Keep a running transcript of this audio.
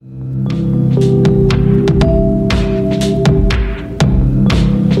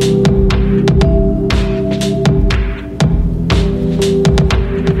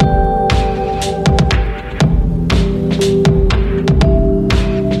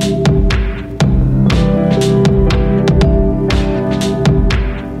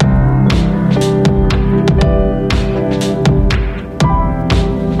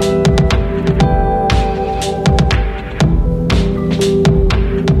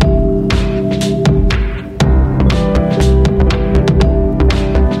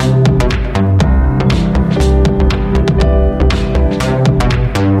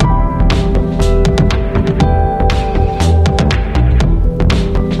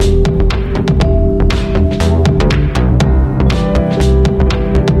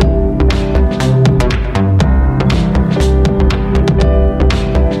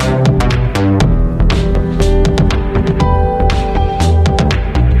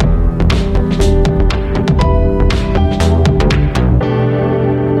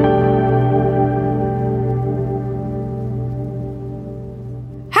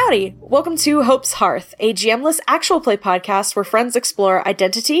welcome to Hope's Hearth, a GM-less actual play podcast where friends explore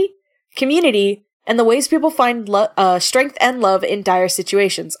identity, community, and the ways people find strength and love in dire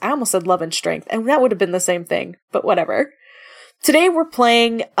situations. I almost said love and strength, and that would have been the same thing, but whatever. Today we're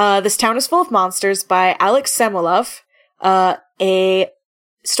playing This Town is Full of Monsters by Alex Samolov, a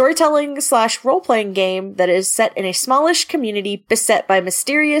storytelling / role-playing game that is set in a smallish community beset by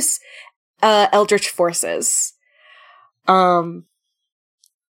mysterious eldritch forces.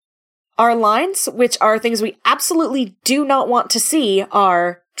 Our lines, which are things we absolutely do not want to see,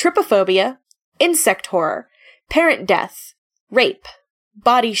 are trypophobia, insect horror, parent death, rape,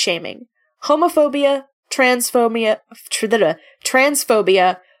 body shaming, homophobia, transphobia,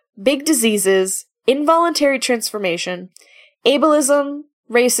 big diseases, involuntary transformation, ableism,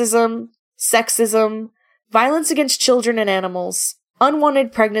 racism, sexism, violence against children and animals,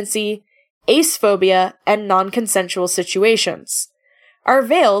 unwanted pregnancy, acephobia, and non-consensual situations. Our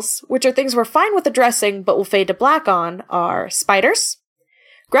veils, which are things we're fine with addressing but will fade to black on, are spiders,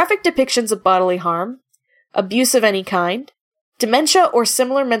 graphic depictions of bodily harm, abuse of any kind, dementia or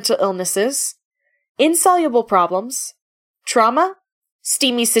similar mental illnesses, insoluble problems, trauma,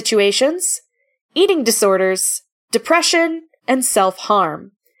 steamy situations, eating disorders, depression, and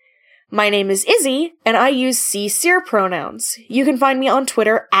self-harm. My name is Izzy, and I use she/her pronouns. You can find me on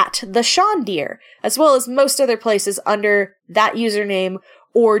Twitter at @TheSeanDeer, as well as most other places under that username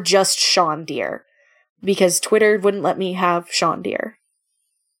or just Sean Deer, because Twitter wouldn't let me have Sean Deer.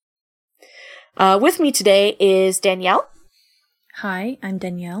 With me today is Danielle. Hi, I'm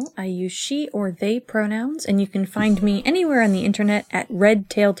Danielle. I use she or they pronouns, and you can find me anywhere on the internet at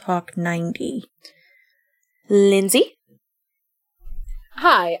RedTailTalk90. Lindsay.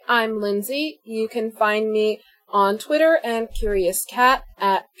 Hi, I'm Lindsay. You can find me on Twitter and Curious Cat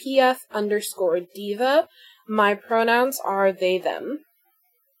at PF_diva. My pronouns are they, them.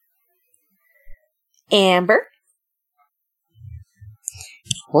 Amber.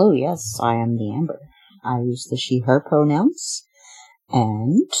 Hello, yes, I am the Amber. I use the she, her pronouns,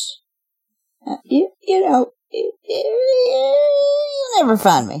 and, you'll never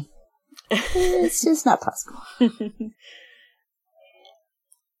find me. It's just not possible.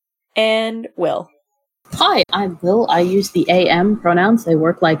 And Will. Hi, I'm Will. I use the AM pronouns. They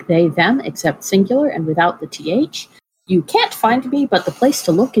work like they, them, except singular and without the TH. You can't find me, but the place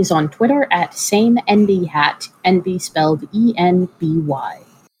to look is on Twitter at SameNBHat, NB spelled ENBY.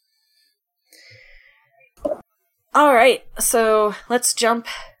 Alright, so let's jump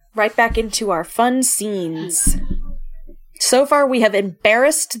right back into our fun scenes. So far we have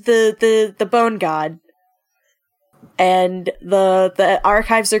embarrassed the Bone God. And the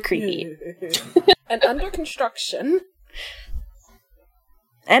archives are creepy. And under construction.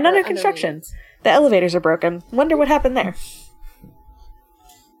 And under construction. The elevators are broken. Wonder what happened there.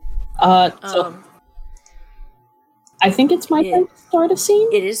 So I think it's my turn to start a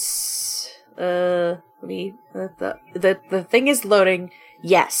scene. It is. The thing is loading.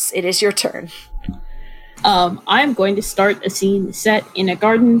 Yes, it is your turn. I'm going to start a scene set in a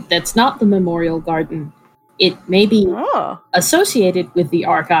garden that's not the Memorial Garden. It may be associated with the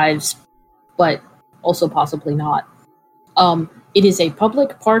archives, but also possibly not. It is a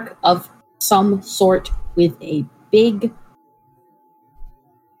public park of some sort with a big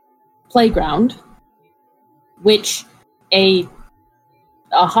playground, which a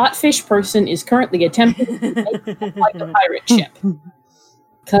hotfish person is currently attempting to make like a pirate ship.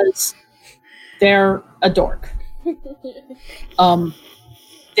 Because they're a dork.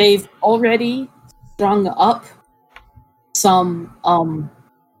 They've already strung up some of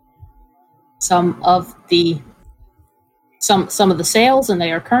the sails, and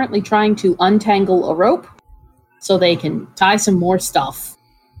they are currently trying to untangle a rope so they can tie some more stuff.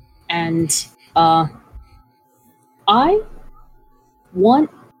 And I want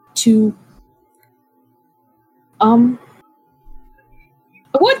to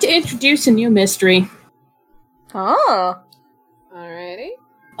introduce a new mystery. Oh. Alrighty.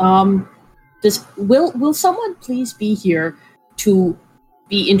 Will someone please be here to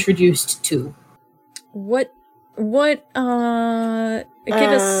be introduced to? Give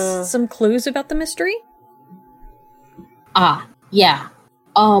us some clues about the mystery? Yeah.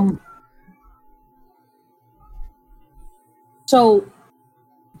 So,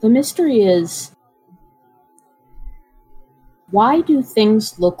 the mystery is, why do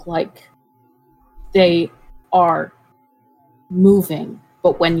things look like they are moving,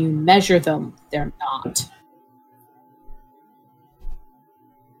 but when you measure them, they're not?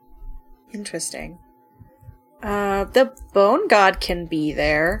 Interesting. The Bone God can be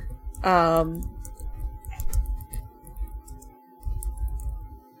there.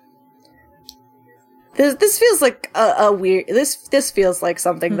 This feels like a weird. This feels like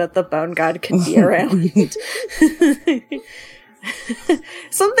something that the Bone God could be around.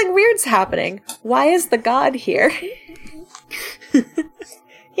 Something weird's happening. Why is the god here?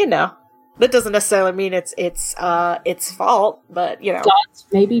 You know, that doesn't necessarily mean it's fault, but you know, gods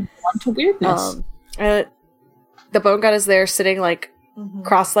maybe want to weirdness. The Bone God is there, sitting like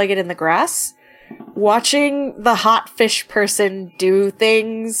cross-legged in the grass, watching the hot fish person do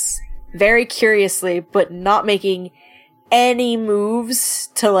things very curiously, but not making any moves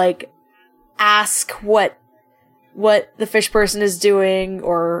to like ask what the fish person is doing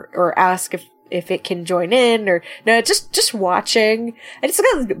or ask if it can join in, or no, just watching. And it's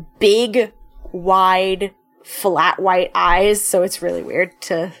got like big, wide, flat white eyes, so it's really weird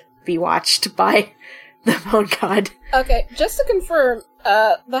to be watched by the Bone God. Okay, just to confirm,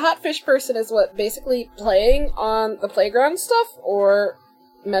 the hot fish person is what, basically playing on the playground stuff, or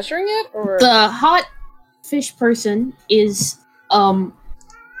measuring it, or? The hot fish person is,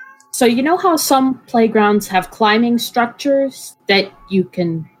 so you know how some playgrounds have climbing structures that you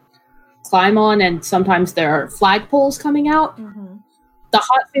can climb on, and sometimes there are flagpoles coming out? Mm-hmm. The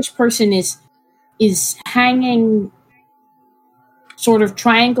hot fish person is hanging sort of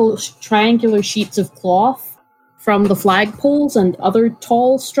triangular sheets of cloth from the flagpoles and other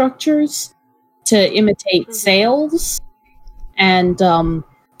tall structures to imitate sails. And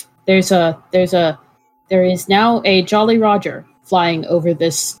there is now a Jolly Roger flying over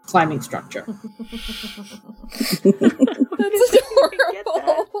this climbing structure. That's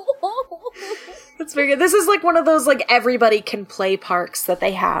adorable. That's very good. This is like one of those like everybody can play parks that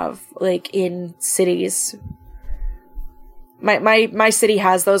they have like in cities. My city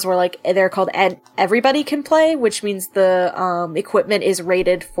has those where like they're called everybody can play, which means the equipment is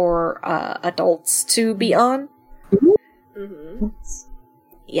rated for adults to be on. Mm-hmm.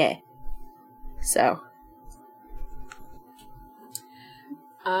 Yeah. So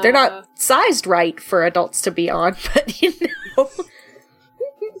they're not sized right for adults to be on, but you know,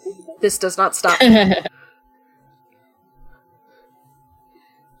 this does not stop.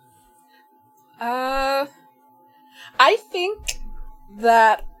 I think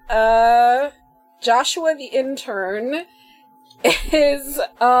that Joshua the intern is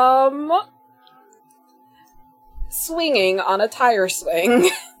swinging on a tire swing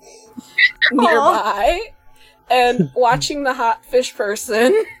nearby and watching the hot fish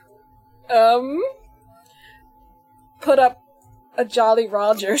person put up a Jolly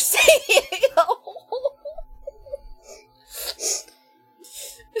Roger sail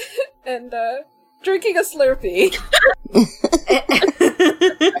and drinking a Slurpee.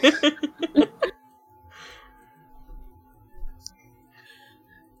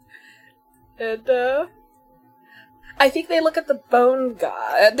 And I think they look at the Bone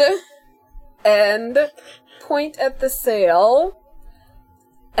God and point at the sail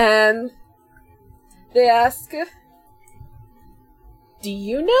and they ask, "Do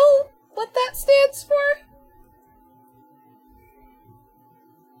you know what that stands for?"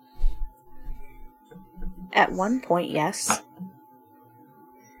 At one point, yes.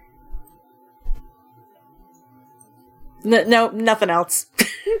 No, nothing else.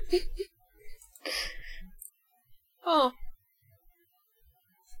 Oh.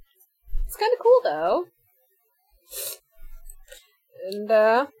 It's kind of cool, though. And,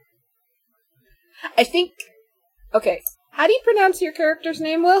 I think... Okay, how do you pronounce your character's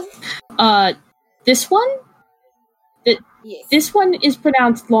name, Will? This one? Yes. This one is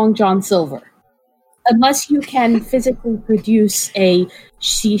pronounced Long John Silver. Unless you can physically produce a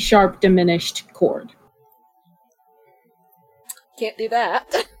C-sharp diminished chord. Can't do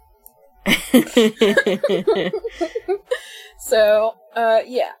that. So,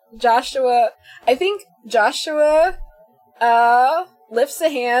 yeah. Joshua... I think Joshua, lifts a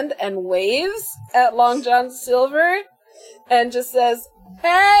hand and waves at Long John Silver and just says,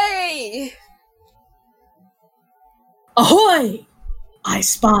 "Hey!" Ahoy! I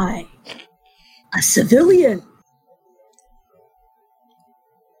spy a civilian.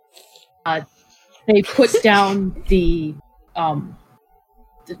 They put down the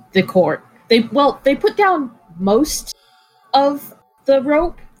cord. They put down most of the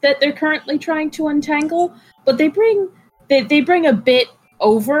rope that they're currently trying to untangle, but they bring a bit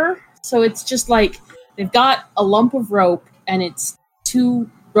over, so it's just like they've got a lump of rope and it's two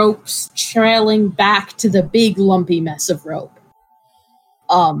ropes trailing back to the big lumpy mess of rope.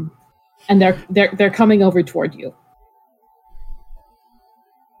 And they're coming over toward you.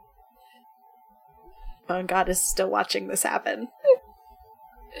 Oh, God is still watching this happen.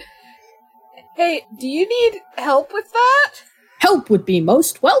 Hey, do you need help with that? Help would be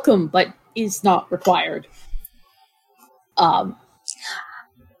most welcome, but is not required. I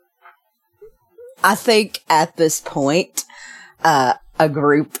think at this point, a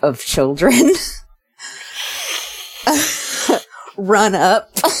group of children run up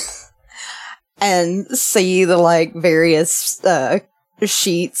and see the various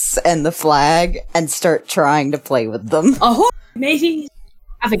sheets and the flag and start trying to play with them. Ahoy, matey!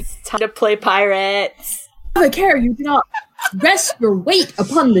 Time to play pirates. Have a care you do not rest your weight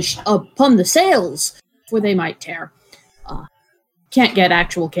upon the sails, for they might tear. Can't get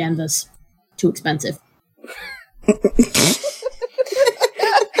actual canvas. Too expensive.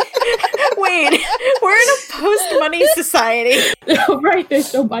 Wait, we're in a post-money society. Right,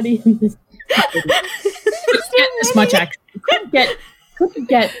 there's no money in this. Couldn't get this much actual. Couldn't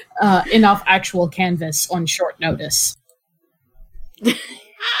get enough actual canvas on short notice.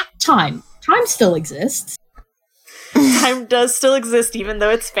 Time still exists. Time does still exist, even though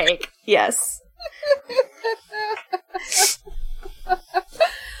it's fake. Yes.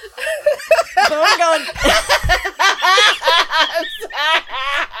 Oh god.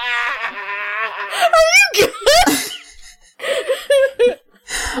 Are you good?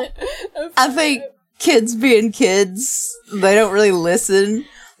 I think kids being kids, they don't really listen.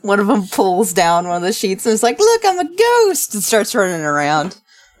 One of them pulls down one of the sheets and is like, "Look, I'm a ghost," and starts running around.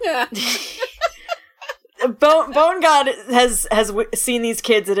 Yeah. Bone God has seen these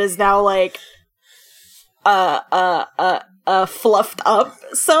kids. It is now fluffed up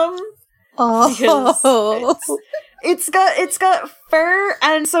some. Oh, it's got fur,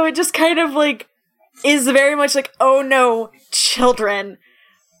 and so it just kind of is very much oh no, children.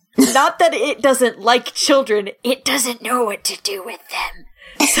 Not that it doesn't like children, it doesn't know what to do with them.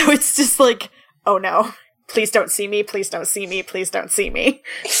 So it's just oh no, please don't see me, please don't see me, please don't see me.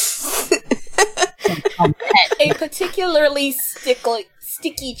 A particularly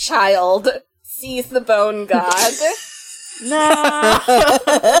sticky child sees the Bone God. No.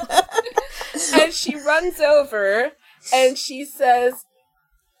 And she runs over and she says,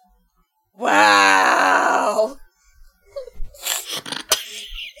 "Wow."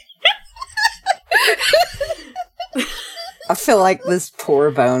 I feel like this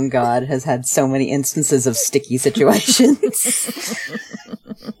poor Bone God has had so many instances of sticky situations.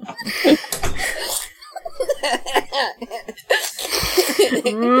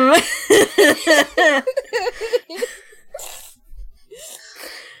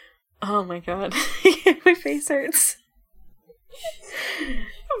 Oh my god. My face hurts.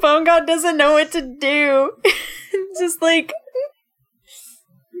 Bone God doesn't know what to do. Just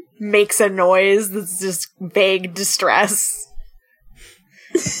makes a noise that's just vague distress.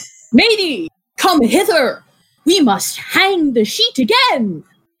 Matey, come hither! We must hang the sheet again!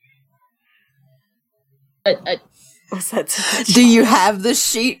 What's that? Do you have the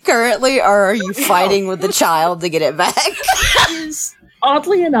sheet currently, or are you fighting with the child to get it back? Is,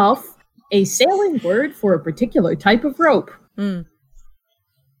 oddly enough, a sailing word for a particular type of rope. Mm.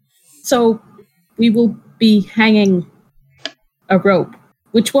 So, we will be hanging a rope,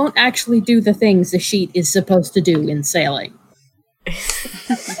 which won't actually do the things the sheet is supposed to do in sailing.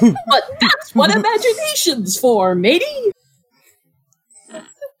 But that's what imagination's for, matey!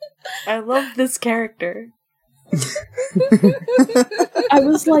 I love this character. I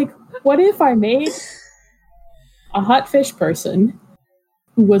was like, what if I made a hot fish person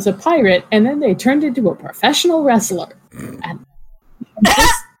who was a pirate and then they turned into a professional wrestler? And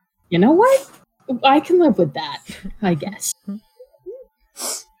just, you know what? I can live with that, I guess.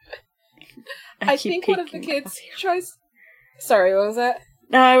 I think one of the kids tries... Sorry, what was that?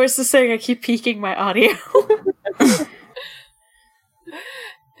 No, I was just saying I keep peeking my audio.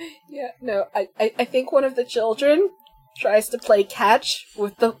 Yeah, no, I think one of the children tries to play catch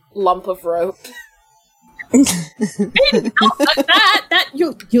with the lump of rope. There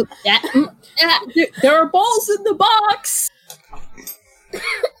are balls in the box!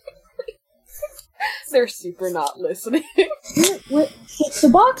 They're super not listening. The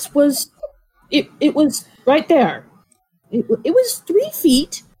box was... It was right there. It was 3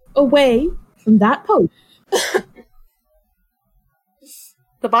 feet away from that post.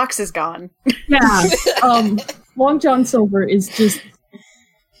 The box is gone. Yeah. Long John Silver is just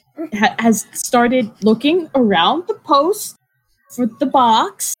has started looking around the post for the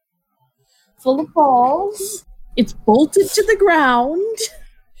box full of balls. It's bolted to the ground.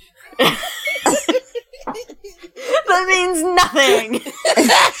 That means nothing.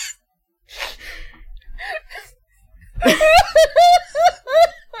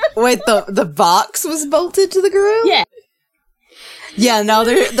 Wait, the box was bolted to the ground? Yeah. Yeah, no,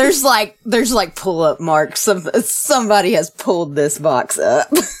 there's pull-up marks. Somebody has pulled this box up.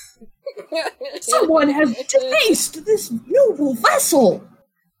 Someone has defaced this noble vessel!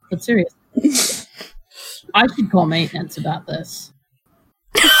 But seriously, I should call maintenance about this.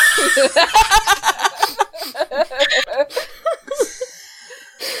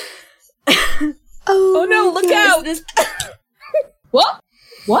 Oh no, look out! What?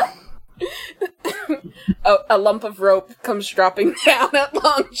 What? Oh, a lump of rope comes dropping down at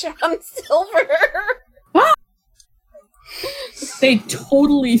Long John Silver. They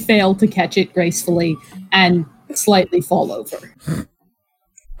totally fail to catch it gracefully and slightly fall over.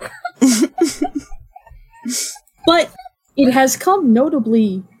 But it has come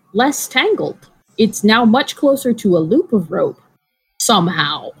notably less tangled. It's now much closer to a loop of rope.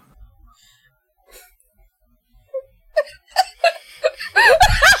 Somehow.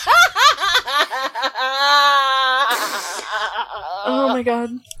 Oh my god.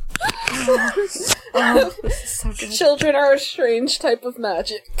 Oh, this is so good. Children are a strange type of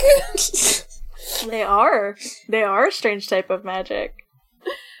magic. They are. They are a strange type of magic.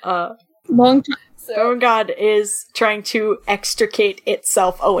 Long time. Bone God is trying to extricate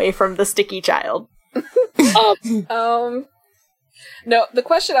itself away from the sticky child. No, the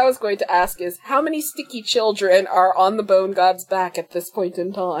question I was going to ask is, how many sticky children are on the Bone God's back at this point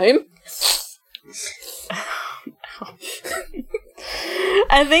in time?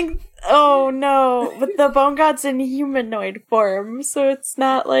 I think, oh no, but the Bone God's in humanoid form, so it's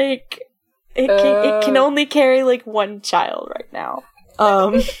not like, it can only carry like one child right now.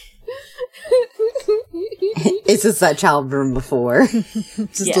 It's just that child from before.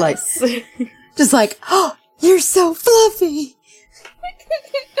 Just like, oh, you're so fluffy.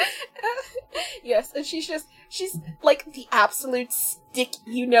 Yes, and she's like the absolute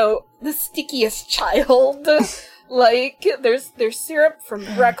the stickiest child. Like, there's syrup from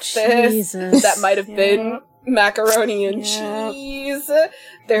breakfast Jesus. that might have been macaroni and cheese.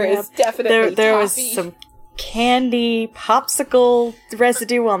 There is definitely there was toffee. some candy, popsicle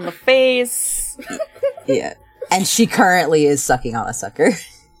residue on the face. Yeah. And she currently is sucking on a sucker.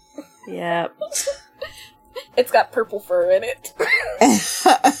 Yep. It's got purple fur in it.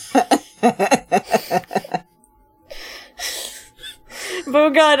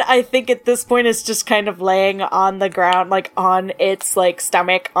 Bone God, I think at this point is just kind of laying on the ground, like on its like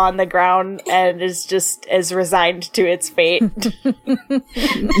stomach on the ground, and is just as resigned to its fate.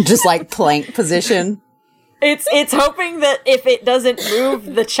 Just like plank position. It's hoping that if it doesn't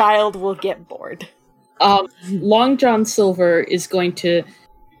move, the child will get bored. Long John Silver is going to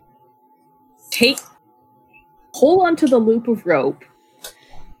hold onto the loop of rope,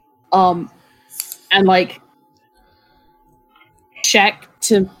 and like check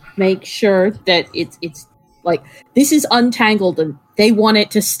to make sure that it's like this is untangled and they want it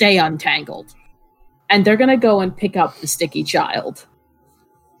to stay untangled, and they're gonna go and pick up the sticky child.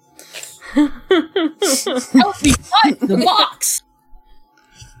 Help me find the box.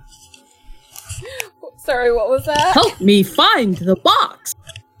 Sorry, what was that? Help me find the box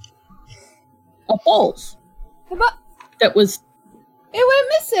of balls. That was. It went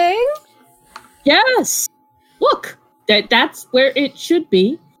missing. Yes. Look, that's where it should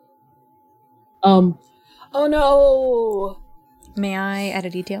be. Oh no. May I add a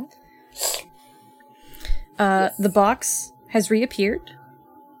detail? The box has reappeared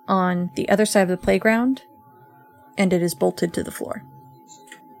on the other side of the playground, and it is bolted to the floor.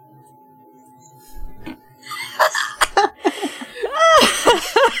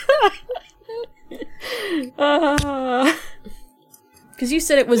 Because you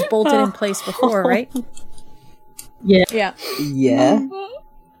said it was bolted in place before, right? Yeah. Yeah. Yeah.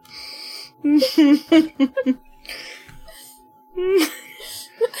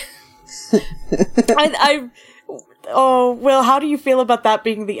 Oh, well, how do you feel about that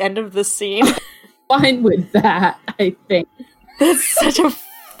being the end of the scene? Fine with that, I think. That's such a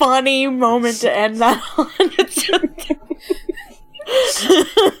funny moment to end that on.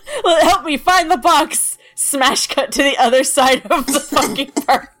 Well, help me find the box. Smash cut to the other side of the fucking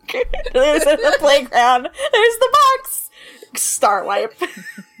park. There's the playground. There's the box. Star wipe.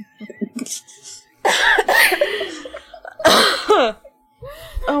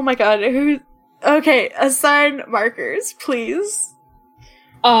 Oh my god. Okay, assign markers, please.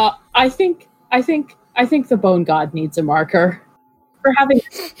 I think the Bone God needs a marker for having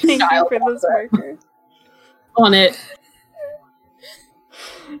Thank you for this marker. on it.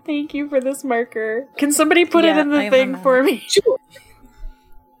 Thank you for this marker. Can somebody put it in I the have thing one for me? Sure.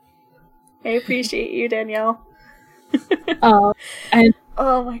 I appreciate you, Danielle. And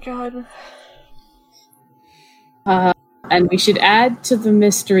Oh my god. and we should add to the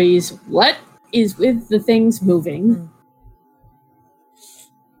mysteries what is with the things moving.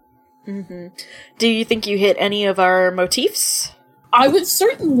 Mm-hmm. Do you think you hit any of our motifs? I was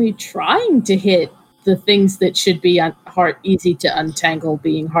certainly trying to hit the things that should be easy to untangle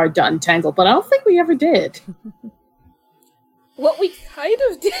being hard to untangle, but I don't think we ever did. What we kind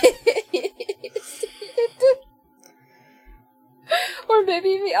of did. Or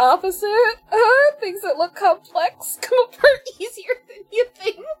maybe the opposite. Things that look complex come apart easier than you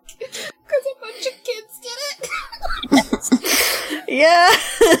think. Because a bunch of kids did it. Yeah.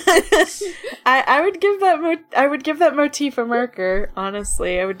 I would give that motif a marker,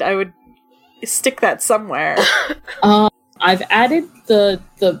 honestly. I would stick that somewhere. I've added the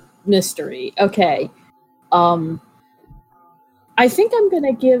mystery. Okay. I think I'm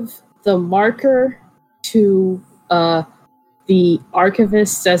gonna give the marker to the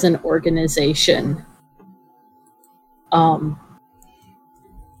archivists as an organization.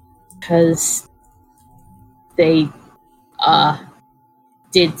 Because they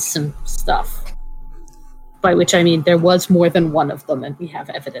did some stuff. By which I mean there was more than one of them, and we have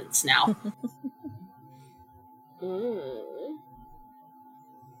evidence now.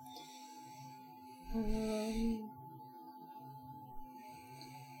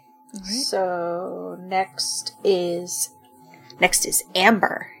 So next is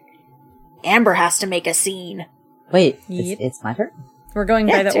Amber. Amber has to make a scene. Wait, Yep. it's my turn? We're going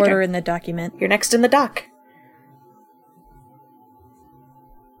Yeah, by the it's your order turn. in the document. You're next in the doc.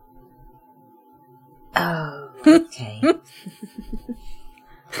 Oh, okay.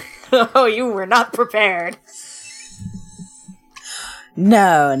 Oh, you were not prepared.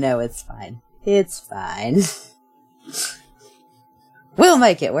 No, it's fine. It's fine. We'll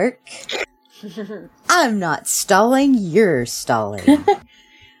make it work. I'm not stalling, you're stalling.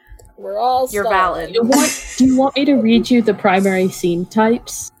 We're all You're stalling. valid. Do you want me to read you the primary scene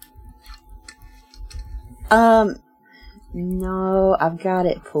types? No, I've got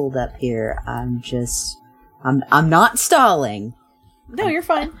it pulled up here. I'm not stalling. No, you're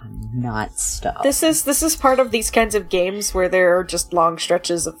fine. I'm not stalling. This is part of these kinds of games where there are just long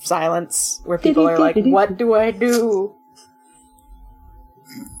stretches of silence where people are like, "What do I do?"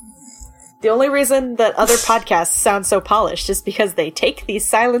 The only reason that other podcasts sound so polished is because they take these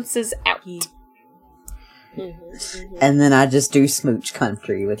silences out. And then I just do smooch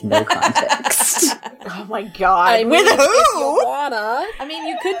country with no context. Oh my god. I mean, With if you who? wanna. I mean,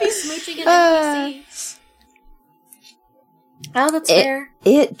 you could be smooching an NPC. Oh, that's fair.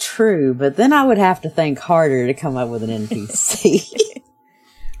 It true, but then I would have to think harder to come up with an NPC.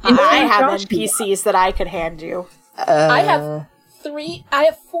 I have Josh, NPCs that I could hand you. I have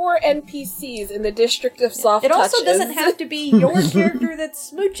 4 NPCs in the District of Soft It also Touches. doesn't have to be your character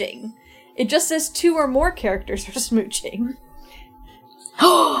that's smooching. It just says 2 or more characters are smooching. 2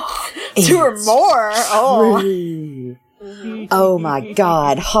 or more? Oh. True. Oh my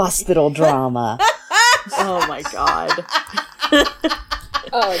god, hospital drama. Oh my god.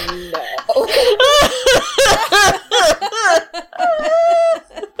 Oh no.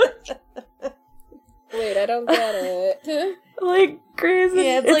 Wait, I don't get it. Like Grey's Anatomy.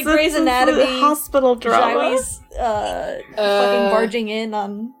 Yeah, it's like Grey's Anatomy. Hospital drama. Jaiwe's fucking barging in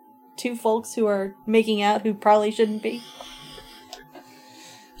on 2 folks who are making out who probably shouldn't be.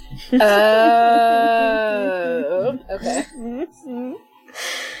 Okay.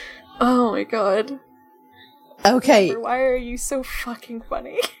 Oh my god. Okay, Why are you so fucking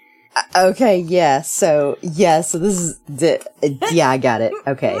funny? okay, yeah, so this is, I got it,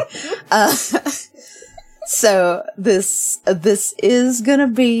 okay. So, this is gonna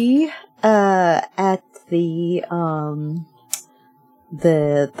be, at the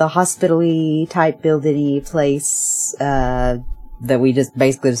hospital-y type building-y place, that we just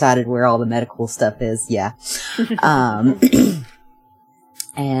basically decided where all the medical stuff is, yeah.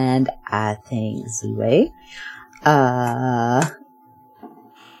 And I think Zue,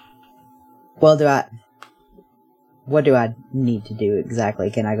 what do I need to do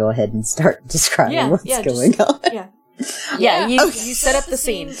exactly? Can I go ahead and start describing what's going on? Yeah, you set up the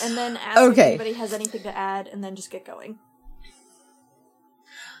scene. and then ask if anybody has anything to add, and then just get going.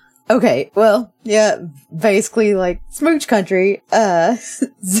 Okay, well, yeah, basically, like, smooch country,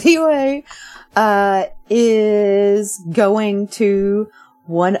 Zue, is going to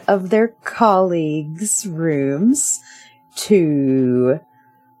one of their colleagues' rooms to,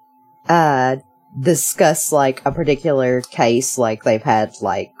 discuss, like, a particular case, like, they've had,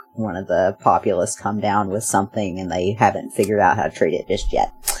 like, one of the populace come down with something and they haven't figured out how to treat it just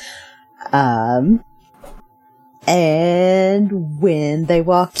yet. And when they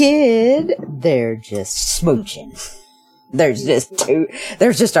walk in, they're just smooching. There's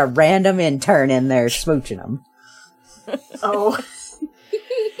just a random intern in there smooching them. Oh.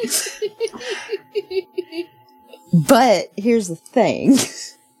 But here's the thing.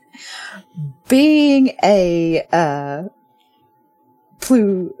 Being a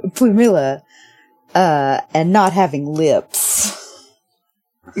Plumilla and not having lips,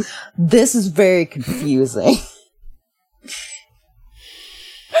 this is very confusing.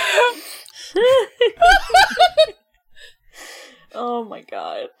 Oh my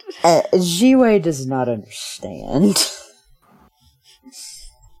god. Jiwei does not understand.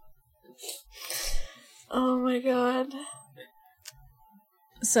 Oh my god.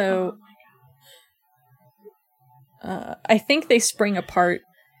 So, I think they spring apart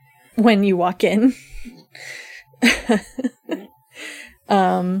when you walk in.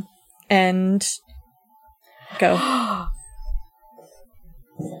 And go.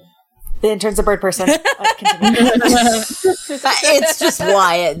 The intern's a bird person. It's just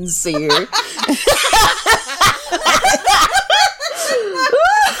Wyatt and Seer.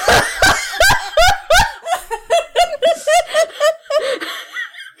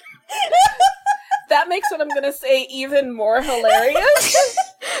 That makes what I'm gonna say even more hilarious.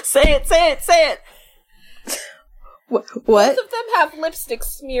 Say it! What? Both of them have lipstick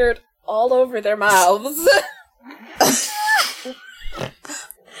smeared all over their mouths.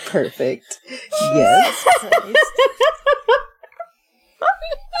 Perfect. Yes.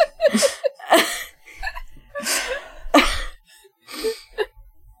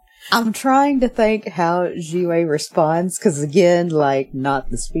 I'm trying to think how Jiwei responds, because again, like, not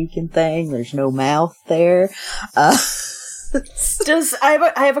the speaking thing, there's no mouth there. I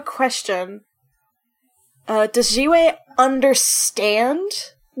have a question. Does Jiwei understand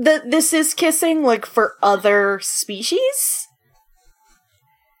that this is kissing, like, for other species?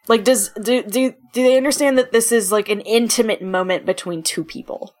 Like, do they understand that this is, like, an intimate moment between two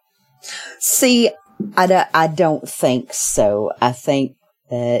people? See, I don't think so. I think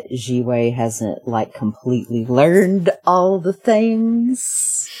that Jiwei hasn't, like, completely learned all the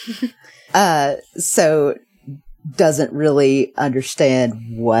things. So doesn't really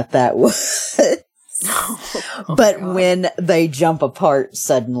understand what that was. But God. When they jump apart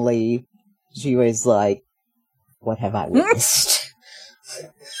suddenly, Jiwei's like, what have I witnessed?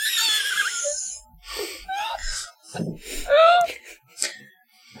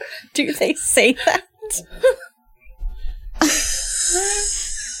 Do they say that?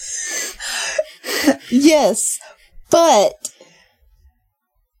 Yes, but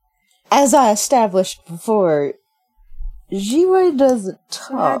as I established before, Jiwei doesn't talk.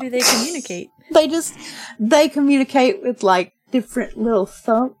 So how do they communicate? They communicate with, like, different little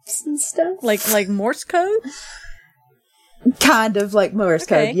thumps and stuff. Like Morse code? Kind of like Morse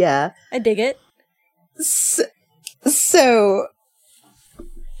code, yeah. I dig it. So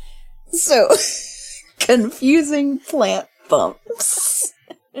confusing plant thumps.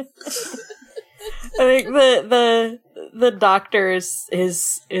 I think the doctor is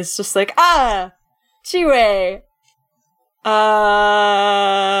just like, Jiwei.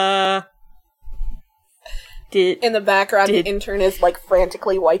 In the background, the intern is, like,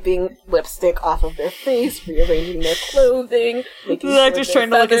 frantically wiping lipstick off of their face, rearranging their clothing, making the doctor's sure trying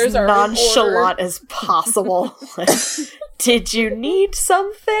to look as nonchalant as as possible. Like, did you need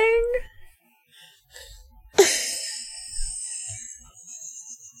something?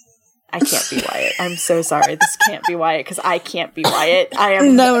 I can't be Wyatt. I'm so sorry. This can't be Wyatt, because I can't be Wyatt. I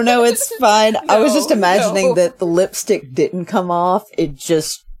am. No, it's fine. I was just imagining that the lipstick didn't come off. It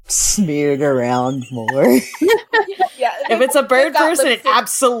just smeared around more. Yeah, if it's a bird person, lipstick. It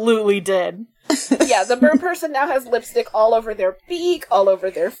absolutely did. Yeah, the bird person now has lipstick all over their beak, all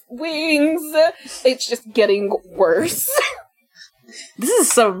over their wings. It's just getting worse. This is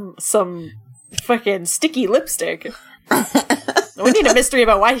some fucking sticky lipstick. We need a mystery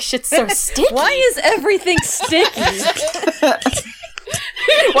about why shit's so sticky. Why is everything sticky?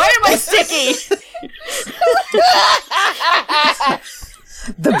 Why am I sticky?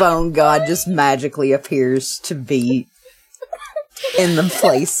 The bone god just magically appears to be in the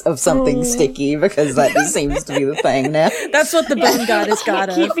place of something sticky, because that just seems to be the thing now. That's what the bone god has got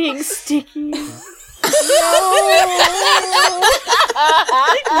of. Keep being sticky. No.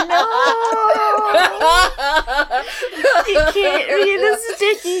 You can't be the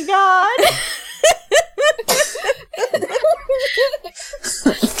sticky god.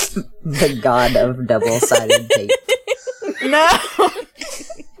 The god of double-sided tape. No.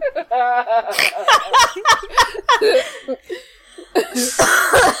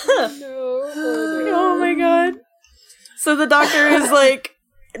 Oh my god. So the doctor is like,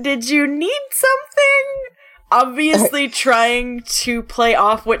 did you need something? Obviously trying to play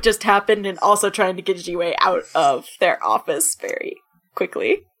off what just happened and also trying to get Jiwei out of their office very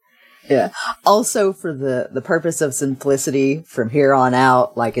quickly. Yeah. Also, for the purpose of simplicity, from here on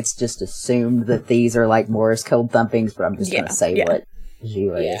out, like, it's just assumed that these are, like, Morse code thumpings, but I'm just going to say what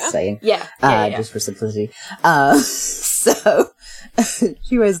Jiwei is saying. Yeah. Just for simplicity. So,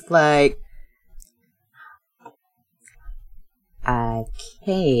 she was like, I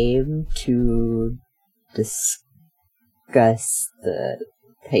came to discuss the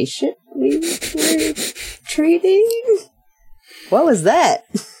patient we were treating? What was that?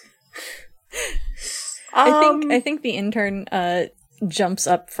 I think the intern jumps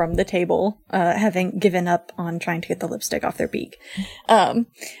up from the table, having given up on trying to get the lipstick off their beak, and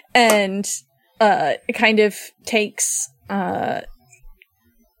it kind of takes.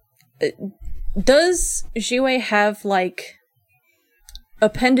 Does Jiwei have like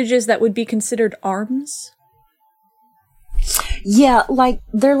appendages that would be considered arms? Yeah, like,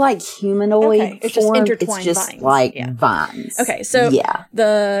 they're like humanoid Okay, it's just form. intertwined It's just vines. like Yeah. vines. Okay, so yeah.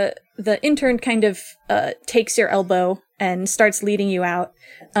 the intern kind of takes your elbow and starts leading you out,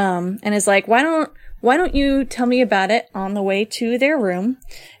 and is like, why don't you tell me about it on the way to their room?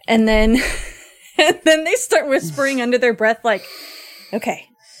 And then and then they start whispering under their breath like, okay,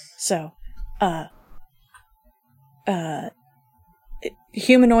 so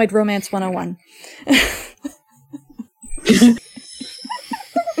humanoid romance 101.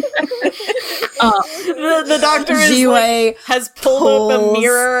 The doctor is like, has pulled up a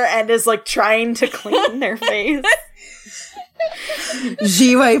mirror and is like trying to clean their face.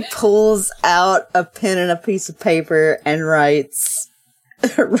 Jiwei pulls out a pen and a piece of paper and writes,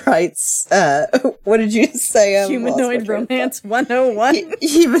 what did you say? Humanoid romance 101.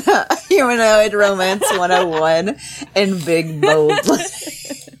 Humanoid romance 101 in big bold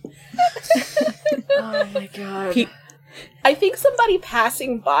letters. Oh my god. I think somebody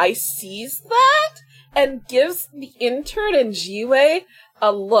passing by sees that and gives the intern and Jiwei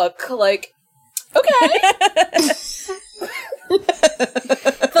a look like, okay.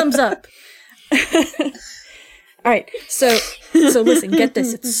 Thumbs up. Alright, so listen, get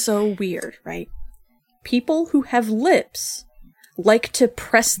this, it's so weird, right? People who have lips like to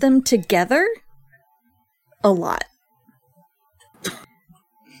press them together a lot.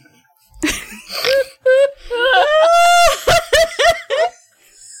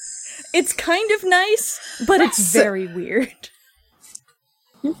 It's kind of nice, but it's very weird.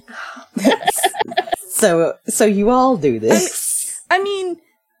 So you all do this. I mean,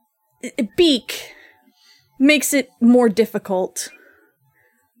 beak makes it more difficult.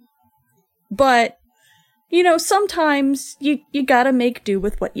 But, you know, sometimes you gotta make do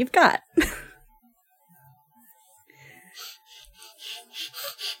with what you've got.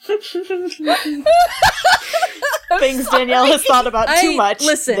 Things Danielle has thought about too much.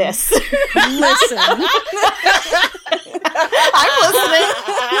 Listen. This. Listen. I'm listening.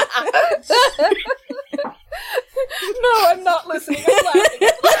 No, I'm not listening. I'm laughing.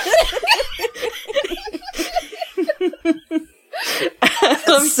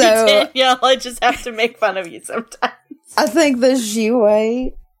 Love you, Danielle. I just have to make fun of you sometimes. I think the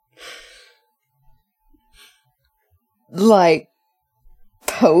Jiwei, like,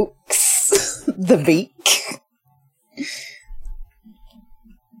 pokes the beak.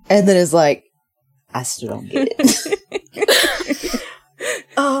 And then is like, I still don't get it.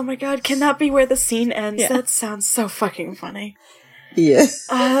 Oh my god, can that be where the scene ends? Yeah. That sounds so fucking funny. Yeah.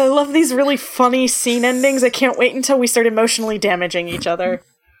 I love these really funny scene endings. I can't wait until we start emotionally damaging each other.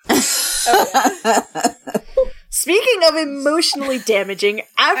 Speaking of emotionally damaging,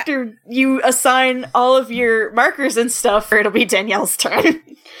 after you assign all of your markers and stuff, it'll be Danielle's turn.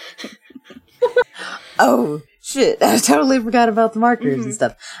 Oh, shit. I totally forgot about the markers and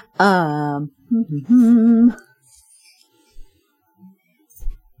stuff. Crap.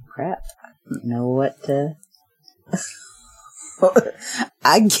 I don't know what to...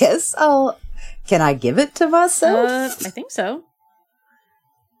 I guess Can I give it to myself? I think so.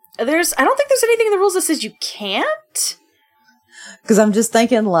 I don't think there's anything in the rules that says you can't. Because I'm just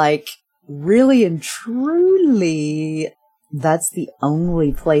thinking, like, really and truly, that's the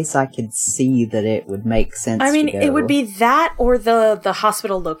only place I could see that it would make sense. I mean, to go. it would be that or the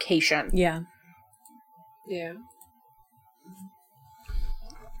hospital location. Yeah. Yeah.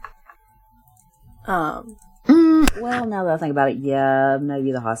 Well, now that I think about it, yeah,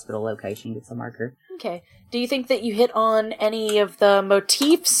 maybe the hospital location gets a marker. Okay. Do you think that you hit on any of the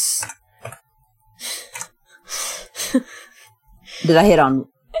motifs? Did I hit on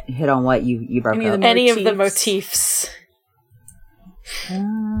what you broke up? Any of the motifs?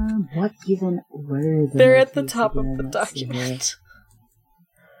 What even were the They're at the motifs top again? of the Let's see here. document.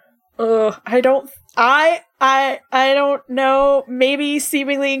 I don't I don't know. Maybe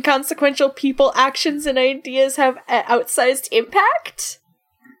seemingly inconsequential people, actions, and ideas have outsized impact?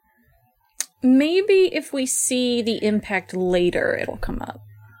 Maybe if we see the impact later, it'll come up.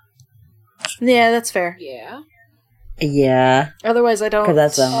 Yeah, that's fair. Yeah. Yeah. Otherwise, I don't. 'Cause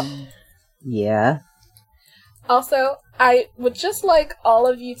that's, yeah. Also, I would just like all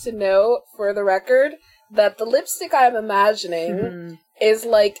of you to know, for the record, that the lipstick I'm imagining is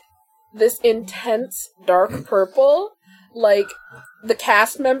like this intense dark purple, like the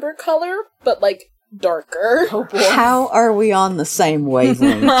cast member color, but like darker. Oh boy. How are we on the same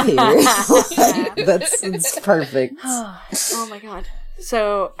wavelength here? That's perfect. Oh my god.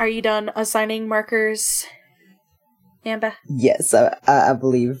 So, are you done assigning markers, Namba? Yes, I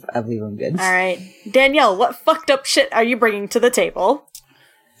believe I'm good. Alright. Danielle, what fucked up shit are you bringing to the table?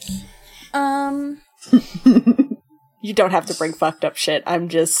 You don't have to bring fucked up shit. I'm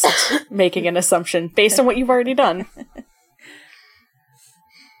just making an assumption based on what you've already done.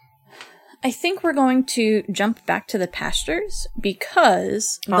 I think we're going to jump back to the pastures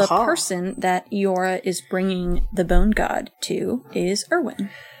because the person that Iora is bringing the bone god to is Erwin.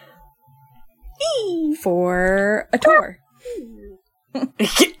 For a tour.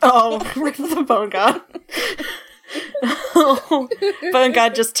 Oh, with the bone god. Bone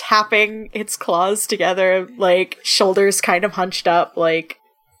god just tapping its claws together, like shoulders kind of hunched up, like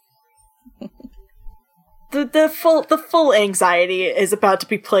the full anxiety is about to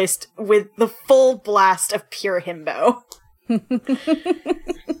be placed with the full blast of pure himbo.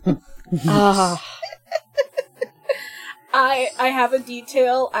 I have a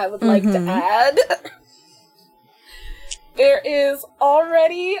detail I would like to add. There is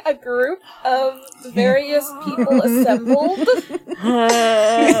already a group of various people assembled.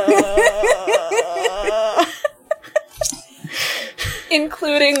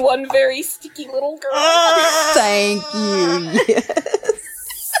 Including one very sticky little girl. Thank you.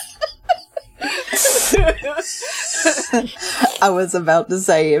 Yes. I was about to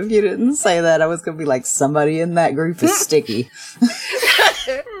say, if you didn't say that, I was going to be like, somebody in that group is sticky.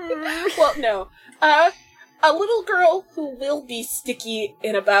 Well, no. A little girl who will be sticky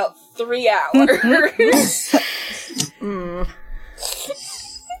in about 3 hours.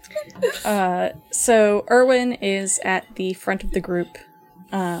 So Erwin is at the front of the group.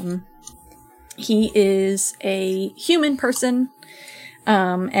 He is a human person,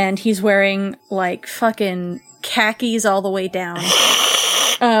 and he's wearing like fucking khakis all the way down.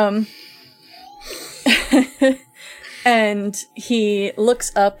 And he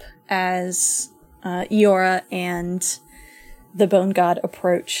looks up as Iora and the bone god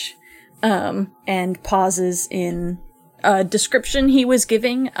approach, and pauses in a description he was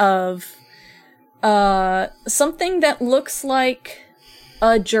giving of something that looks like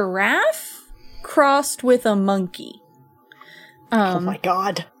a giraffe crossed with a monkey. Oh my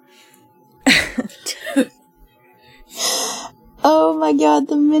god. Oh my god,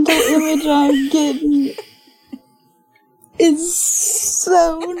 the mental image I'm getting is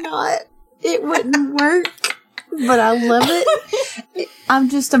so not. It wouldn't work, but I love it. I'm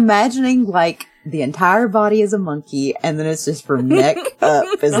just imagining, like, the entire body is a monkey, and then it's just from neck up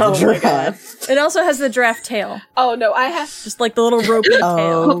is the giraffe. It also has the giraffe tail. Oh no, I have... Just like the little ropey tail.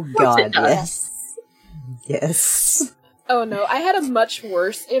 Oh god, yes. Yes. Oh no, I had a much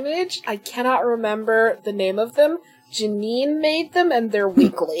worse image. I cannot remember the name of them. Janine made them, and they're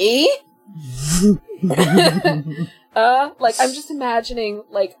weekly. Like, I'm just imagining,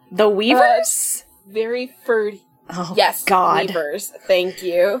 like... The Weavers? Very furry... Oh, yes, God. Weavers. Thank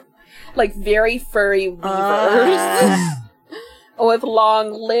you. Like, very furry weavers. With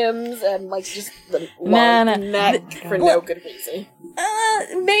long limbs and, like, just the long neck for no good reason.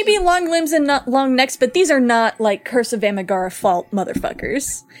 Maybe long limbs and not long necks, but these are not, like, Curse of Amigara fault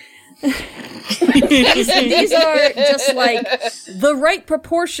motherfuckers. These are just, like, the right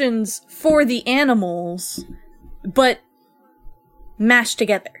proportions for the animals, but mashed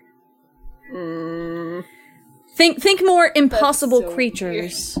together. Think more impossible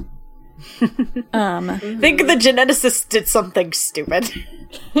creatures. Think the geneticist did something stupid.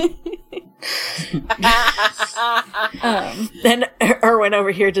 Then Erwin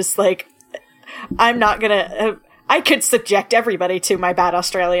over here just like, I'm not gonna... I could subject everybody to my bad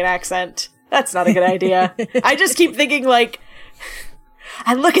Australian accent. That's not a good idea. I just keep thinking like,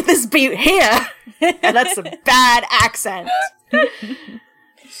 and look at this beat here! And that's a bad accent.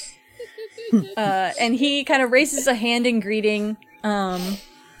 And he kind of raises a hand in greeting,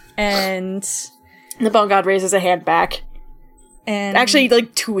 and the bone god raises a hand back. And actually,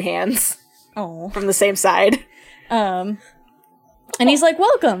 like 2 hands. Oh. From the same side. And And he's like,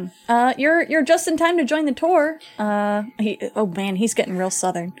 welcome. You're just in time to join the tour. Oh man, he's getting real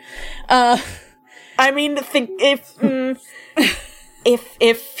southern. I mean, think if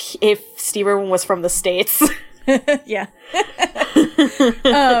Steve Irwin was from the States. Yeah.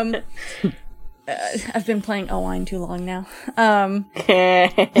 I've been playing Oline too long now. I've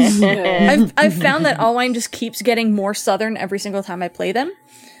found that Oline just keeps getting more southern every single time I play them.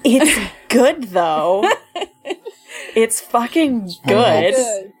 It's good though. It's fucking good.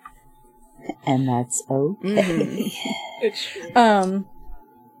 And that's okay. It's true.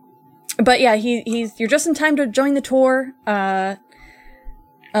 But yeah, you're just in time to join the tour. Yora,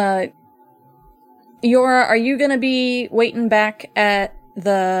 are you gonna be waiting back at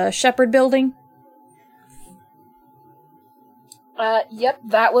the Shepherd building? Yep,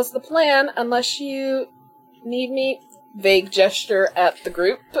 that was the plan, unless you need me. Vague gesture at the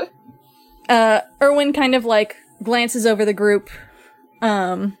group. Irwin kind of like glances over the group,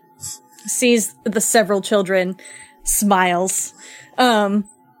 sees the several children, smiles. Nah,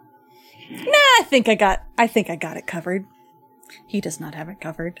 I think I got it covered. He does not have it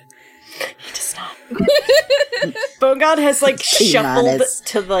covered. He does not. Bogod has like shuffled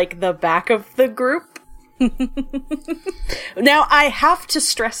to like the back of the group. Now, I have to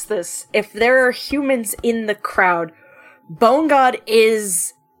stress this. If there are humans in the crowd, Bone God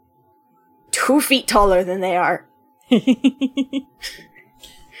is 2 feet taller than they are.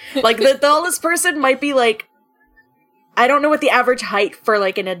 Like, the tallest person might be like, I don't know what the average height for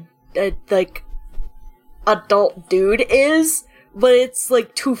like an like adult dude is, but it's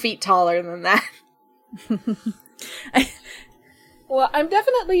like 2 feet taller than that. Well, I'm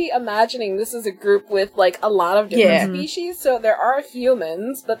definitely imagining this is a group with, like, a lot of different species, so there are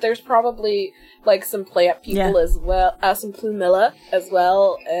humans, but there's probably, like, some plant people as well, some plumilla as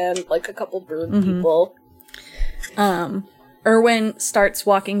well, and, like, a couple bird people. Irwin starts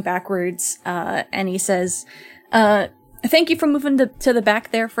walking backwards, and he says, thank you for moving to the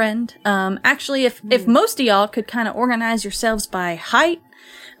back there, friend. Actually, if most of y'all could kind of organize yourselves by height,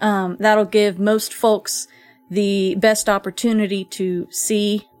 that'll give most folks the best opportunity to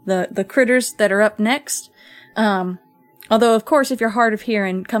see the critters that are up next. Although, of course, if you're hard of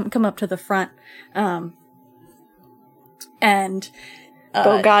hearing, come up to the front. Bogod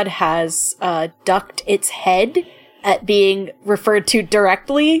has ducked its head at being referred to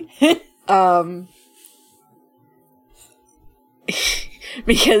directly.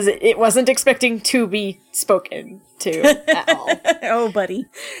 Because it wasn't expecting to be spoken to at all. Oh, buddy.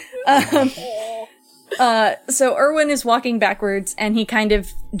 So Irwin is walking backwards, and he kind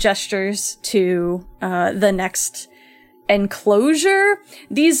of gestures to the next enclosure.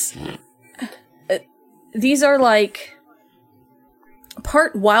 These are like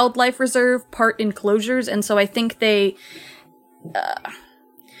part wildlife reserve, part enclosures, and so I think they...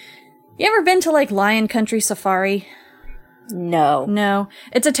 you ever been to like Lion Country Safari? No.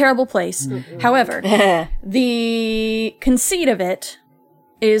 It's a terrible place. However, the conceit of it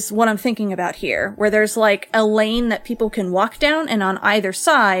is what I'm thinking about here, where there's like a lane that people can walk down, and on either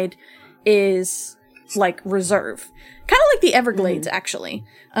side is like reserve. Kind of like the Everglades, actually,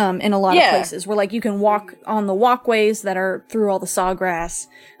 in a lot of places, where like you can walk on the walkways that are through all the sawgrass.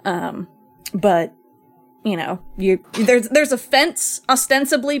 But, you know, there's a fence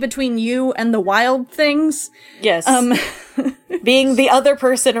ostensibly between you and the wild things. Yes. Being the other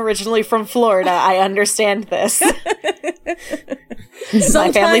person originally from Florida, I understand this.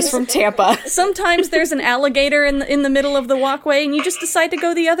 My family's from Tampa. Sometimes there's an alligator in the middle of the walkway, and you just decide to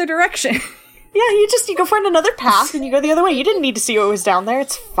go the other direction. Yeah, you go find another path and you go the other way. You didn't need to see what was down there.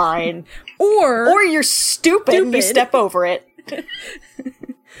 It's fine. Or you're stupid and you step over it.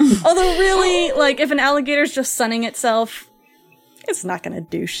 Although really, like, if an alligator's just sunning itself, it's not gonna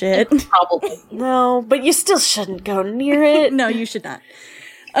do shit. Probably. No, but you still shouldn't go near it. No, you should not.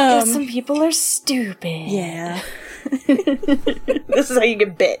 Some people are stupid. Yeah. This is how you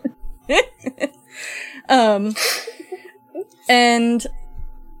get bit. And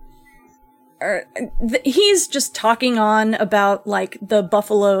he's just talking on about, like, the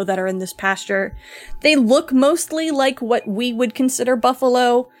buffalo that are in this pasture. They look mostly like what we would consider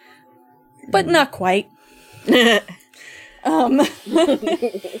buffalo, but not quite.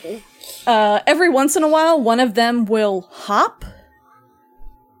 Every once in a while, one of them will hop.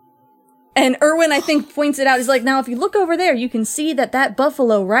 And Irwin, I think, points it out. He's like, now, if you look over there, you can see that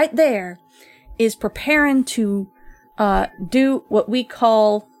buffalo right there is preparing to do what we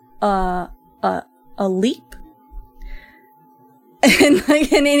call a leap. And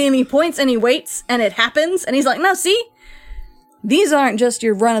he points and he waits and it happens. And he's like, no, see? These aren't just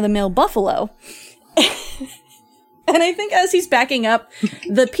your run-of-the-mill buffalo. And I think as he's backing up,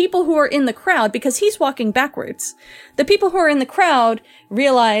 the people who are in the crowd, because he's walking backwards, the people who are in the crowd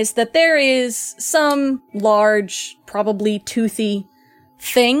realize that there is some large, probably toothy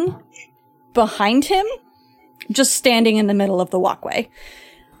thing behind him, just standing in the middle of the walkway.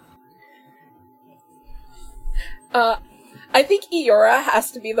 I think Eora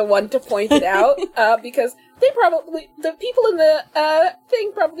has to be the one to point it out, because the people in the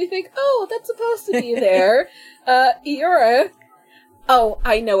thing probably think, oh, that's supposed to be there. Eora, oh,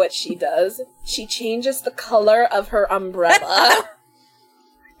 I know what she does. She changes the color of her umbrella.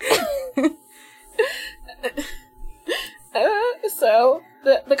 So,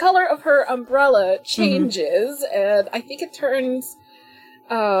 the color of her umbrella changes, and I think it turns,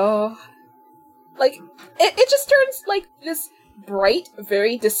 like, it just turns, like, this bright,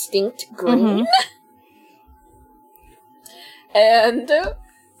 very distinct green. And,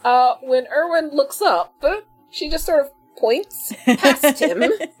 when Erwin looks up, she just sort of points past him.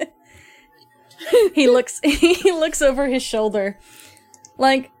 He looks over his shoulder.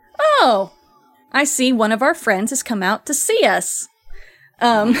 Like, oh, I see one of our friends has come out to see us.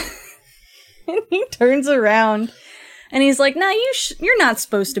 And he turns around. And he's like, nah, you're not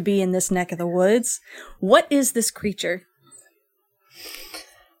supposed to be in this neck of the woods. What is this creature?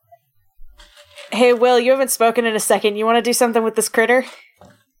 Hey, Will, you haven't spoken in a second. You want to do something with this critter?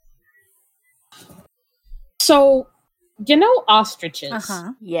 So, you know ostriches?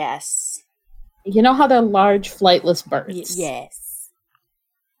 Uh-huh. Yes. You know how they're large, flightless birds? Yes.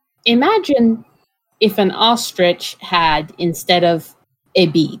 Imagine if an ostrich had, instead of a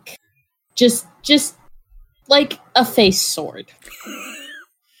beak, just like a face sword.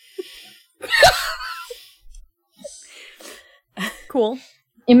 Cool.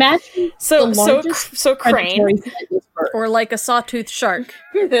 Imagine so crane, or like a sawtooth shark.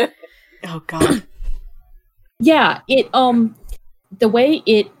 Oh god. Yeah, it the way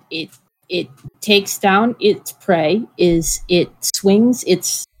it takes down its prey is it swings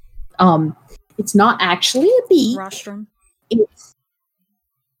it's not actually a beak. Rostrum. It's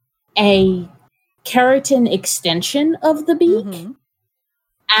a keratin extension of the beak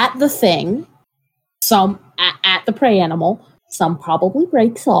at the thing, some at the prey animal, some probably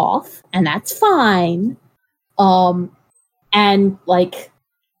breaks off, and that's fine. And like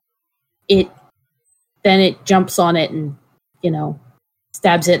it jumps on it and,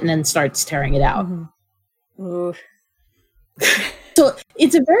 stabs it and then starts tearing it out. Ooh. So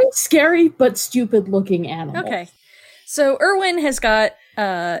it's a very scary but stupid looking animal. Okay. So Erwin has got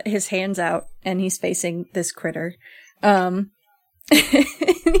his hands out and he's facing this critter.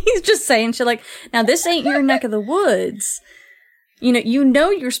 He's just saying shit like, now this ain't your neck of the woods. You know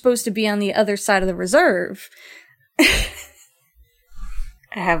you're supposed to be on the other side of the reserve.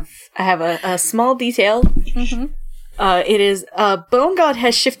 I have a small detail. It is Bone God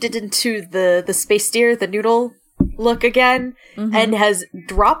has shifted into the space deer, the noodle look again, and has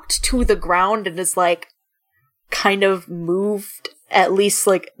dropped to the ground and is like kind of moved at least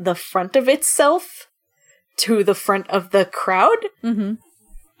like the front of itself to the front of the crowd.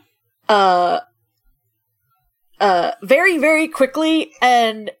 Very, very quickly,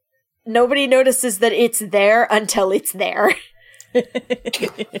 and nobody notices that it's there until it's there.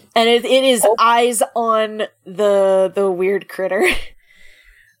 And it is eyes on the weird critter.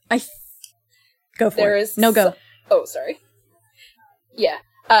 Go for it. Go. Oh, sorry. Yeah.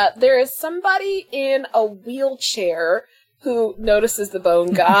 There is somebody in a wheelchair who notices the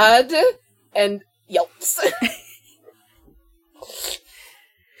Bone God and yelps.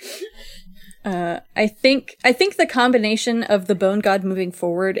 I think the combination of the Bone God moving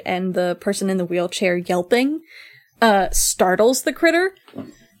forward and the person in the wheelchair yelping startles the critter.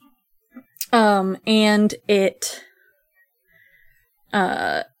 And it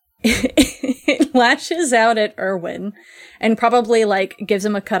it lashes out at Erwin and probably like gives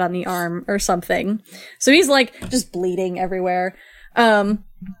him a cut on the arm or something. So he's like just bleeding everywhere. And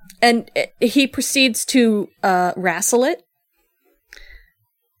he proceeds to wrestle it.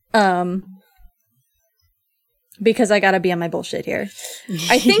 Because I gotta be on my bullshit here.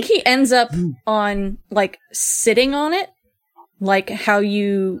 I think he ends up on, like, sitting on it. Like, how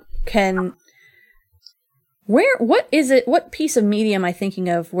you can... What is it? What piece of media am I thinking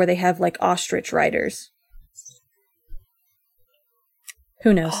of where they have, like, ostrich riders?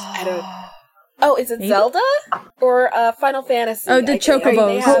 Who knows? I don't... Oh, is it Maybe? Zelda? Or Final Fantasy? Oh, the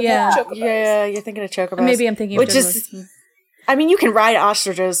Chocobos, yeah. Chocobos. Yeah, you're thinking of Chocobos. Maybe I'm thinking of Which is... I mean, you can ride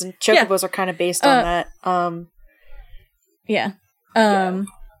ostriches, and Chocobos are kind of based on that. Yeah.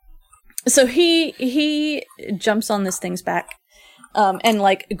 So he jumps on this thing's back and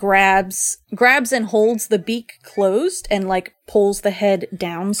like grabs and holds the beak closed and like pulls the head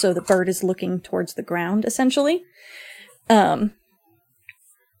down so the bird is looking towards the ground, essentially. And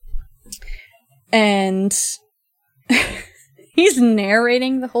he's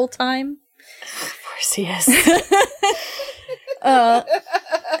narrating the whole time. Of course he is. And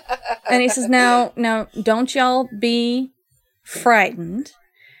he says, now, don't y'all be frightened.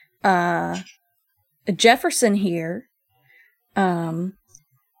 Jefferson here,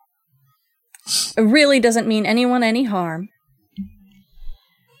 really doesn't mean anyone any harm.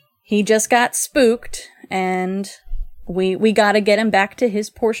 He just got spooked, and we gotta get him back to his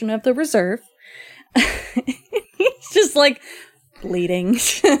portion of the reserve. He's just like bleeding.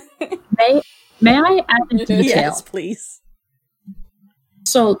 May I add a detail? Yes, please.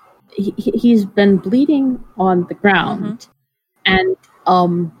 So he's been bleeding on the ground, and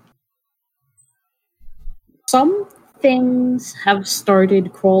some things have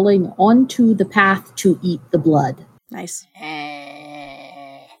started crawling onto the path to eat the blood. Nice.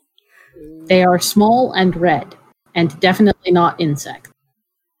 They are small and red, and definitely not insects.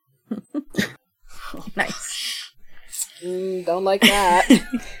 Nice. Don't like that.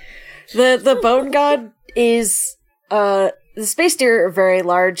 The bone god is the space deer are very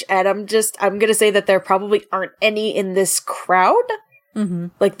large, and I'm gonna say that there probably aren't any in this crowd,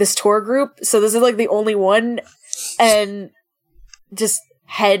 like this tour group. So this is like the only one, and just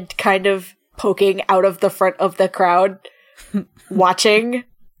head kind of poking out of the front of the crowd, watching.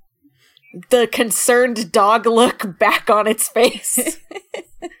 The concerned dog look back on its face.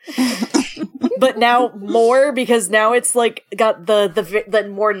 But now more, because now it's like got the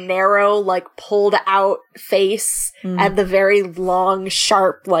more narrow, like pulled out face and the very long,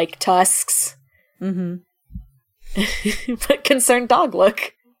 sharp, like tusks. But concerned dog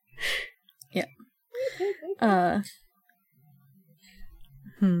look. Yeah. I'll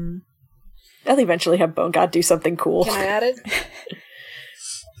eventually have Bone God do something cool. Can I add it?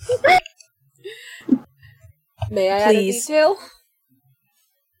 May I Please. add a detail?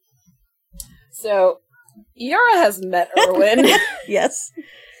 So, Yara has met Erwin. Yes.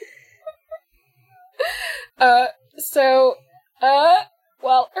 While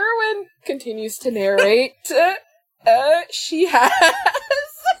Erwin continues to narrate, she has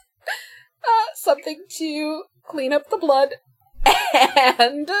something to clean up the blood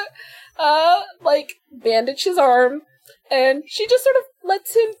and, bandage his arm. And she just sort of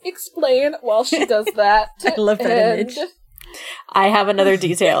lets him explain while she does that. I love that image. I have another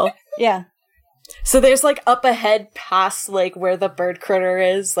detail. Yeah. So there's like up ahead past like where the bird critter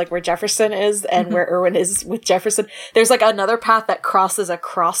is, like where Jefferson is and where Erwin is with Jefferson. There's like another path that crosses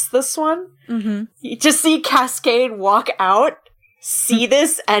across this one. You just see Cascade walk out, see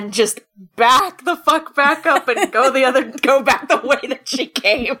this, and just back the fuck back up and go back the way that she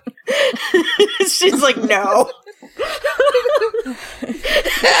came. She's like, no.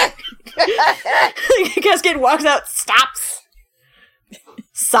 Cascade walks out, stops,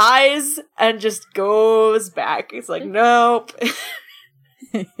 sighs, and just goes back. He's like, nope.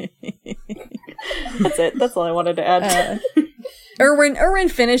 That's it. That's all I wanted to add. Erwin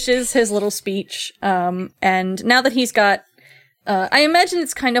finishes his little speech, and now that he's got, I imagine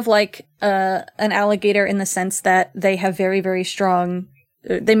it's kind of like an alligator in the sense that they have very, very strong,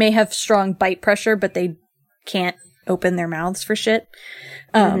 they may have strong bite pressure, but they can't open their mouths for shit.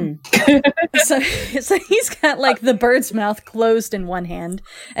 So he's got like the bird's mouth closed in one hand,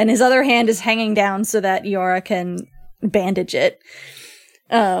 and his other hand is hanging down so that Yara can bandage it.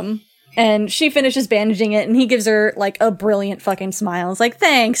 And she finishes bandaging it, and he gives her like a brilliant fucking smile. It's like,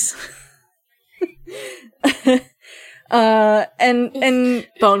 thanks. And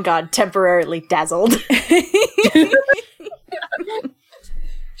Bone God temporarily dazzled.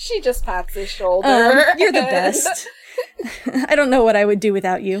 She just pats his shoulder. You're the best. I don't know what I would do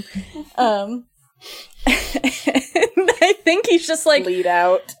without you. I think he's just like, bleed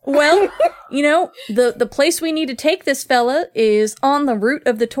out. well, the place we need to take this fella is on the route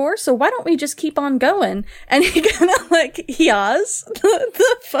of the tour, so why don't we just keep on going? And he kind of like yaws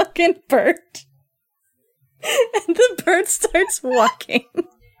the fucking bird. And the bird starts walking.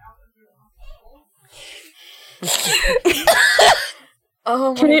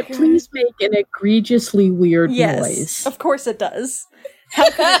 Oh my Can it God. please make an egregiously weird Yes, noise? of course it does. How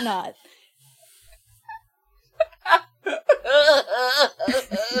could it not?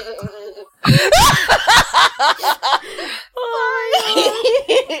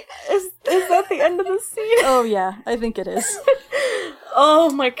 Is that the end of the scene? Oh yeah, I think it is.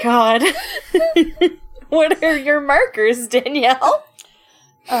 Oh my God. What are your markers, Danielle?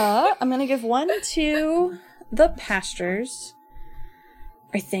 I'm gonna give one to the pastures.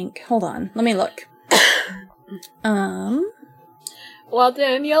 I think. Hold on. Let me look. While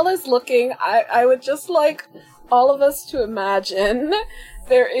Danielle is looking, I would just like all of us to imagine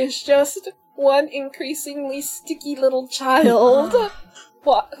there is just one increasingly sticky little child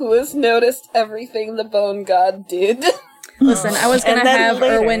who has noticed everything the bone god did. Listen, I was gonna have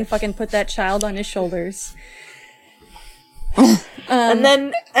later. Erwin fucking put that child on his shoulders. And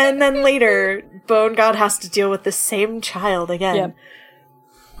then later, Bone God has to deal with the same child again. Yep.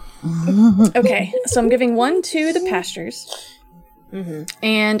 Okay, so I'm giving one to the pastures. Mm-hmm.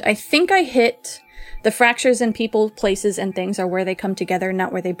 And I think I hit the fractures in people, places, and things are where they come together,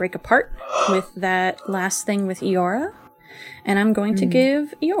 not where they break apart, with that last thing with Eora. And I'm going to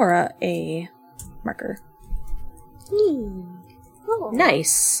give Eora a marker.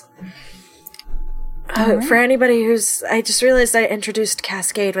 Nice. For anybody who's... I just realized I introduced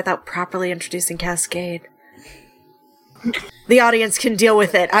Cascade without properly introducing Cascade. The audience can deal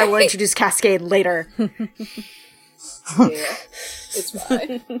with it. I will introduce Cascade later. Yeah, it's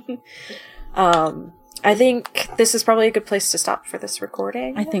fine. I think this is probably a good place to stop for this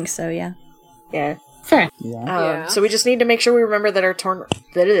recording. I think so, yeah. Yeah. Fair. Yeah. So we just need to make sure we remember that our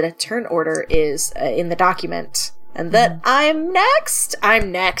turn order is in the document. And that I'm next!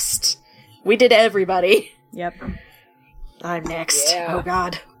 We did everybody. Yep. I'm next. Yeah. Oh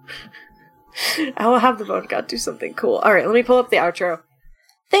god. I will have the Bone God do something cool. Alright, let me pull up the outro.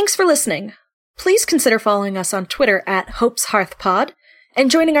 Thanks for listening. Please consider following us on Twitter at Hope's Hearth Pod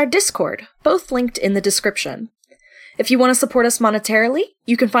and joining our Discord, both linked in the description. If you want to support us monetarily,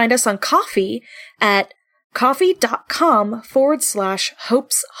 you can find us on Ko-fi at ko-fi.com/Hope's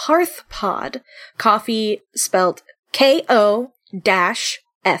Hearth Pod. Ko-fi spelled Ko-fi.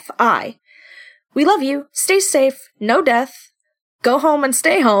 We love you. Stay safe. No death. Go home and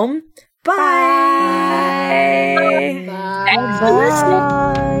stay home. Bye. Bye. Thanks for listening.